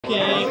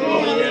Okay,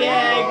 roll the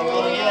egg,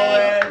 roll the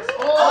egg.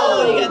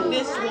 Oh, you got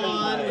this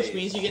one, which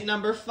means you get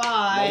number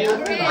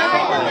 5. Break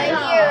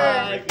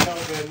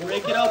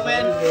it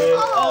open.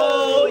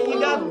 Oh,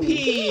 you got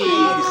peas.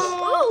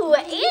 Ooh,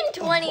 and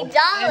 $20.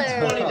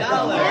 And $20.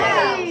 All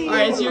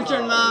right, it's your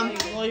turn, Mom.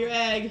 Roll your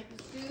egg.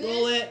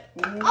 Roll it.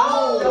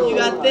 Oh, you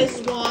got this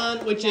one,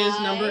 which is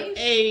number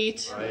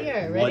 8.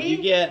 Here, What'd you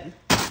get?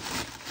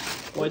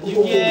 What'd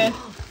you get?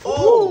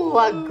 Oh,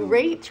 a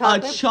great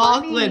chocolate A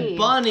chocolate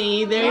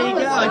bunny. There you go.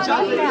 A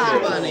chocolate Easter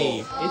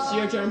bunny. It's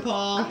your turn,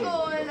 Paul.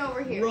 Going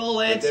over here. Roll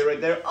it. Right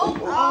there.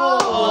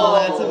 Oh,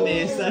 that's a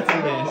miss. That's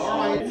a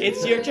miss.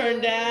 It's your turn,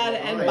 Dad.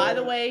 And by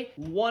the way,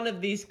 one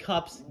of these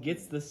cups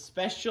gets the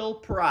special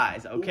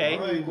prize,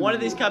 okay? One of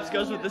these cups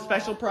goes with the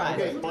special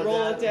prize.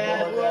 Roll it,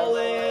 Dad. Roll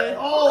it.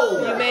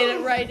 Oh! You made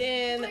it right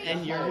in.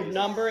 And your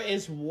number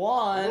is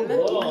 1. You get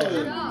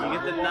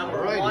the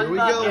number 1 here we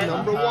bucket. go.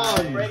 Number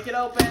 1. Break it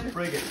open.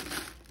 Break it.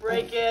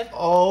 Break it.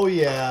 Oh,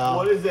 yeah.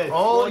 What is it?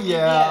 Oh,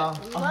 yeah.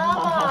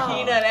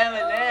 Peanut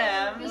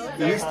M&M's.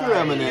 Easter Your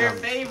M&M's.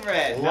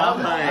 favorite. Love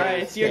All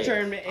right, it's your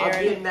turn, I'm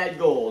Aaron. getting that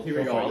gold. Here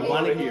we go. You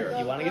want to get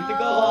the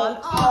gold?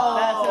 Oh,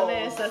 that's a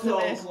miss. That's a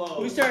miss.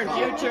 Whose turn?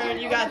 Your turn.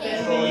 You got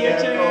this. Your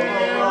turn.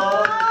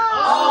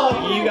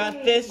 Oh, you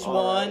got this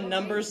one.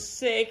 Number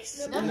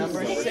 6.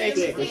 Number 6.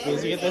 Which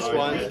means you get this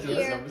one.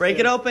 Break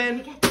it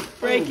open.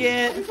 Break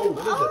it.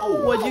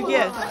 What'd you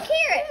get? A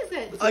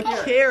carrot. A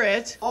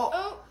carrot.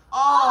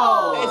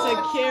 Oh, it's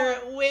a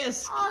carrot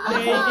whisk. There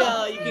you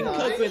go. You can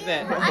cook with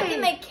it. I can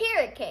make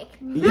carrot cake.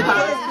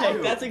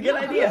 Perfect. That's a good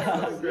idea.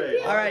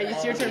 All right,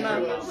 it's your turn,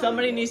 Mom.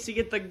 Somebody needs to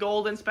get the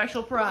golden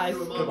special prize.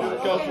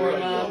 Go for it,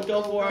 Mom.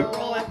 Go for it.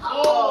 Roll it.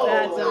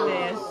 That's a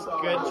miss.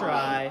 Good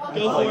try.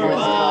 Go for it,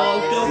 Paul.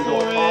 Go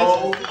for it.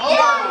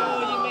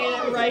 Oh, you made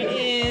it right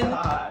in.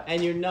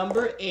 And your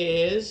number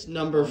is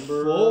number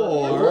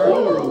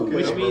 4,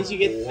 which means you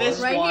get this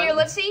Right one. here,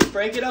 let's see.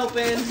 Break it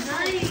open.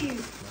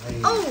 Nice.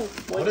 Oh,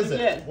 What is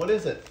it? What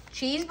is it?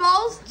 cheese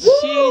balls?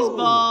 Cheese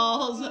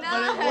balls, but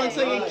it looks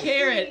like a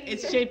carrot.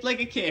 It's shaped like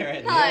a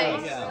carrot.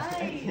 Nice.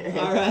 There you go.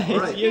 All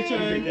right, your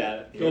turn.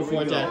 Go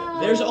for it,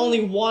 Dad. There's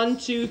only 1,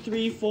 2,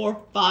 3, 4,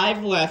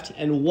 5 left,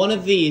 and one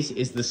of these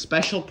is the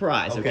special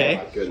prize. Okay.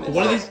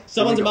 One of these,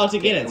 someone's about to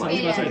get it.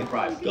 Someone's about to get it.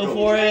 Go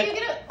for it.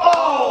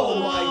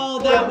 Oh,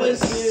 that was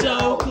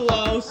so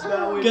close.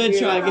 Good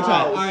try. Good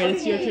try. All right,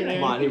 it's your turn, Aaron.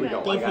 Come on, here we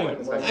go. Go for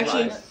it.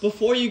 Actually,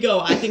 before you go,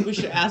 I think we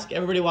should ask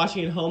everybody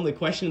watching at home the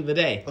question of the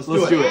day. Let's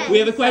do it. We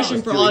have a question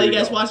for do it. all Here you we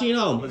guys go. watching at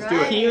home. Let's do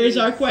it. Here is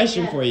our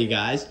question for you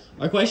guys.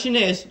 Our question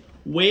is,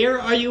 where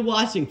are you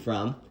watching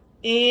from?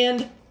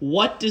 And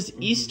what does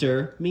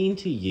Easter mean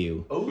to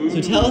you?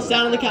 So tell us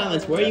down in the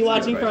comments, where are you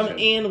watching from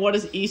and what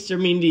does Easter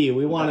mean to you?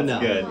 We want to know.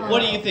 good.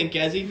 What do you think,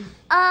 Gezzy?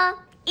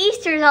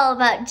 Easter's all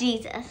about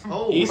Jesus.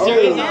 Easter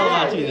is all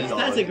about Jesus.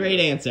 That's a great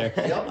answer.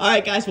 All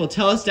right, guys, well,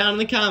 tell us down in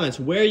the comments,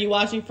 where are you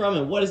watching from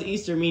and what does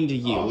Easter mean to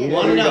you? We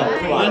want to know.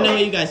 We want to know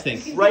what you guys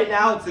think. Right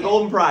now, it's the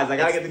golden prize. I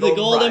gotta get the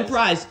golden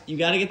prize. You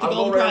got to get the I'm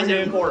golden going prize, right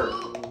Aaron. in the corner.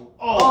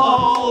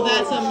 Oh,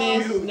 that's a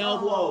miss.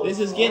 Nope. This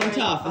is getting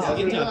tough. This is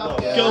getting tough.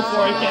 Go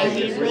for it,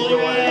 Cassie. Roll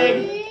your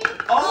egg.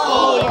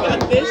 Oh, you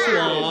got this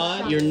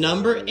one. Your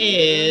number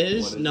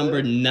is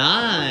number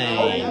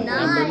 9.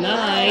 Number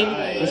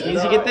 9, which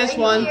means you get this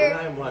one.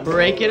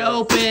 Break it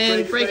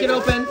open. Break it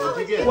open.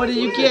 What did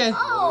you get?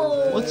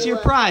 Oh, What's your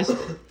prize? an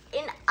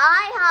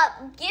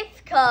IHOP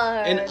gift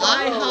card. An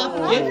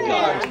IHOP gift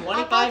card.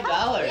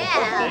 $25.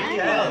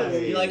 Yeah.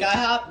 There you go. You like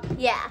IHOP?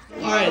 Yeah.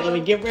 All right, let me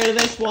get rid of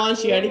this one.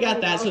 She already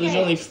got that, so there's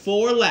only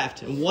 4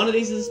 left. And one of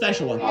these is a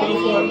special one. Go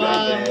for it,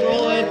 Mom.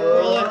 Roll it.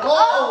 Roll it.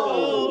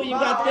 Oh, you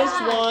got this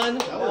one,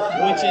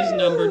 which is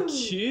number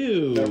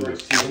 2. Number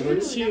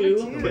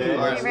 2. All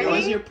right, what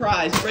is your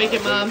prize? Break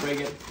it, Mom.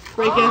 Break it.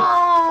 Break it.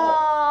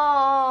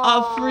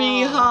 A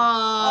free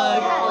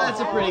hug. That's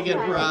a pretty good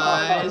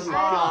prize.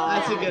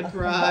 That's a good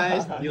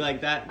prize. You like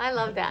that? I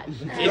love that.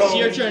 It's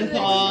your turn,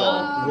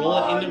 Paul. Roll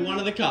it into one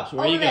of the cups.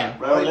 Where are you going?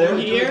 Over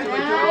here? Go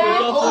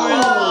for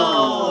it.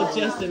 Oh,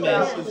 just a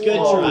miss. Good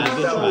try.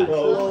 Good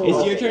try.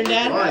 It's your turn,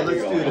 Dad? All right,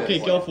 let's do this. Okay,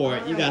 go for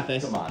it. You got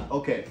this.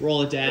 Okay.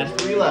 Roll it, Dad.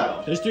 3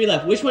 left. There's 3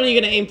 left. Which one are you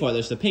going to aim for?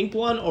 There's the pink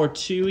one or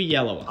 2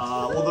 yellow ones?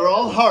 Well, they're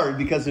all hard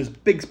because there's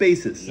big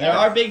spaces. There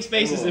are big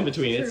spaces in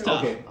between. It's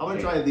tough. Okay, I'm gonna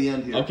try at the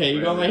end here. Okay,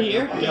 you're going right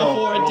here? Go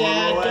for it,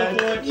 Dad. Go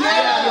for it.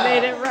 Yeah! You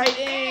made it right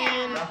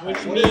in.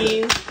 Which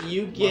means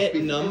you get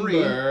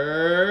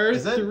number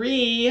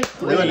 3. I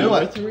knew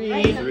it. 3.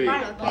 I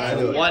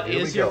knew it. What Here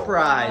we is your go.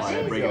 prize? All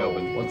right, break it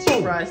open. What's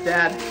your prize,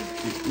 Dad?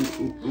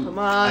 Come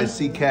I on.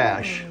 see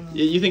cash.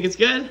 You think it's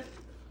good?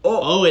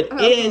 Oh, it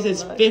is.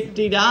 It's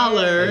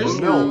 $50.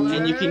 No.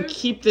 And you can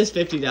keep this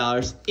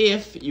 $50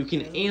 if you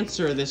can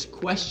answer this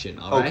question,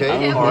 all right?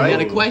 Okay, You all right.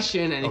 got a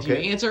question, and if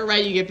Okay. you answer it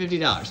right, you get $50.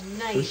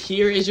 Nice. So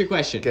here is your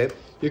question. Okay.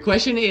 Your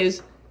question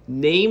is,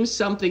 name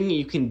something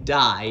you can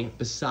dye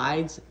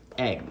besides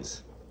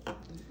eggs.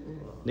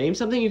 Name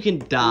something you can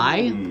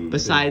dye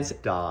besides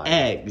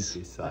eggs.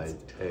 Besides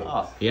eggs.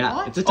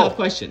 Yeah, it's a tough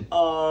question.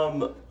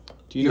 Um,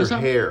 Do you know Your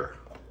something? hair.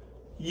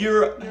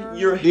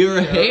 Your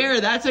hair.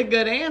 That's a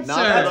good answer. Not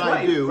that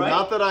I do. right?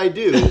 Not that I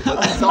do.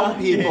 But some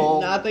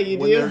people, Not that you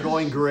when do. they're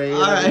going gray. All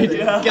right,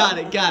 everything. got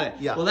it.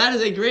 Yeah. Well, that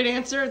is a great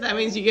answer. That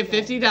means you get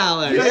 $50.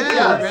 Yes.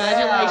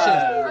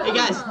 Congratulations. Hey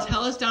guys,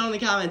 tell us down in the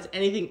comments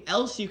anything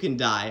else you can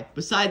dye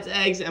besides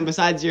eggs and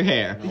besides your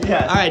hair.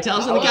 Yes. All right, tell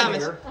us in the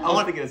comments. I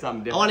was thinking of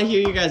something I different. want to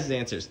hear you guys'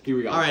 answers. Here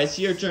we go. All right, it's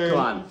your turn. Come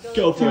on.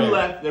 Go for Two it.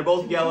 left. They're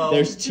both yellow.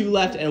 There's 2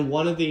 left, and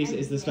one of these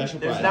is the special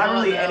prize. There's not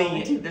really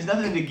any. There's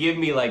nothing to give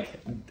me like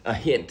a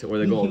hint where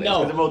the gold is.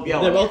 No, They're both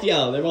yellow. They're both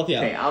yellow. They're both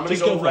yellow. Okay, I'm gonna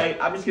Just go for right.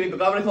 it. I'm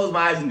gonna close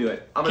my eyes and do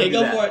it. I'm gonna Okay, do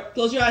go that. for it.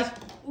 Close your eyes.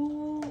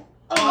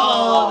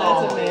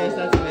 Oh, that's a miss.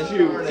 That's a miss.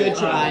 Good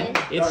try.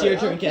 It's your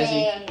turn,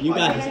 Kessie. You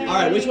got this. All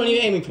right, which one are you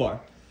aiming for?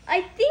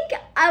 I think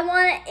I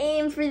want to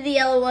aim for the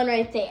yellow one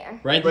right there.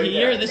 Right Right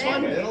here, there. this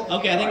one? There.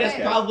 Okay, I think that's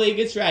probably a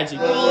good strategy.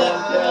 Roll it.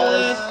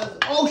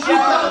 Oh, she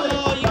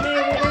Oh, you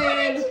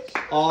made it in.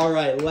 All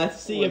right, let's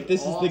see if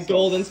this is the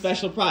golden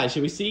special prize.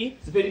 Should we see?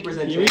 It's a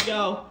 50% Here we chance.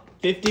 go.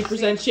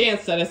 50%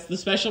 chance that it's the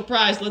special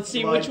prize. Let's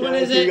see which one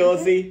is Here it. you go,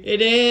 let's see.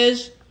 It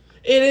is.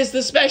 It is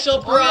the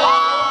special prize.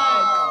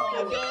 Oh!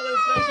 The golden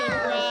special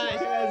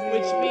prize,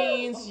 which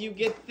means you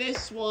get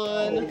this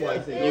one. You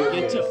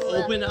get to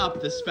open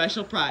up the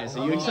special prize.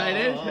 Are you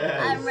excited?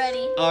 I'm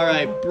ready. All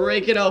right,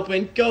 break it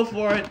open. Go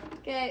for it.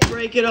 Okay.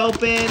 Break it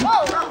open.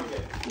 Oh,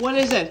 What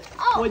is it?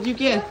 What'd you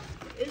get?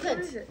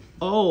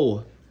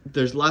 Oh,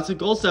 there's lots of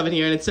gold stuff in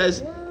here, and it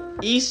says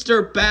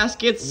Easter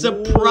basket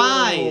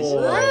surprise.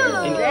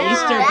 An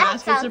Easter that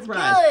basket sounds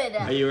surprise. good.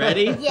 Are you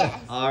ready? Yes.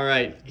 All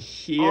right,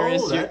 here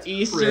is your that's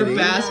Easter pretty.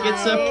 basket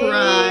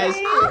surprise.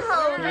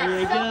 Oh, Here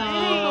you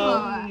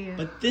that's go.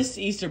 But this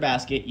Easter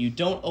basket, you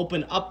don't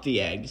open up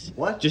the eggs.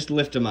 What? Just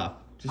lift them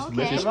up. Just Okay.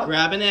 lift Just them up.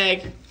 grab an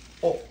egg.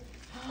 Oh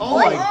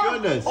my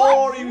goodness.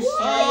 Oh, are you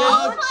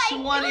Oh, Oh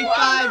my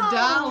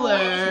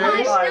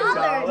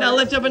 $25. Now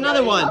lift up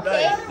another one.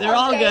 Okay. They're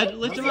all good.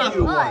 Lift them up.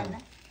 Fun.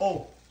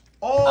 Oh.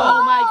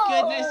 Oh my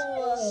goodness.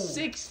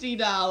 $60.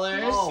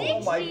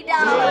 Oh my There you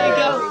God.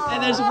 go.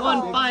 And there's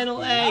one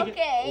final egg.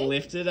 Okay.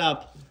 Lift it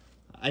up.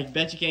 I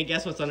bet you can't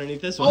guess what's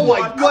underneath this one. Oh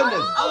my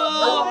goodness.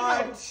 Oh,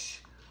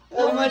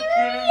 how much?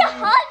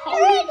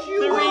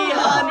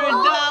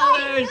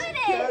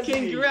 $300.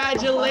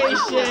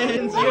 Congratulations. You're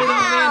the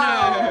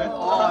winner.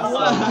 Oh,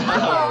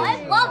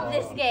 I love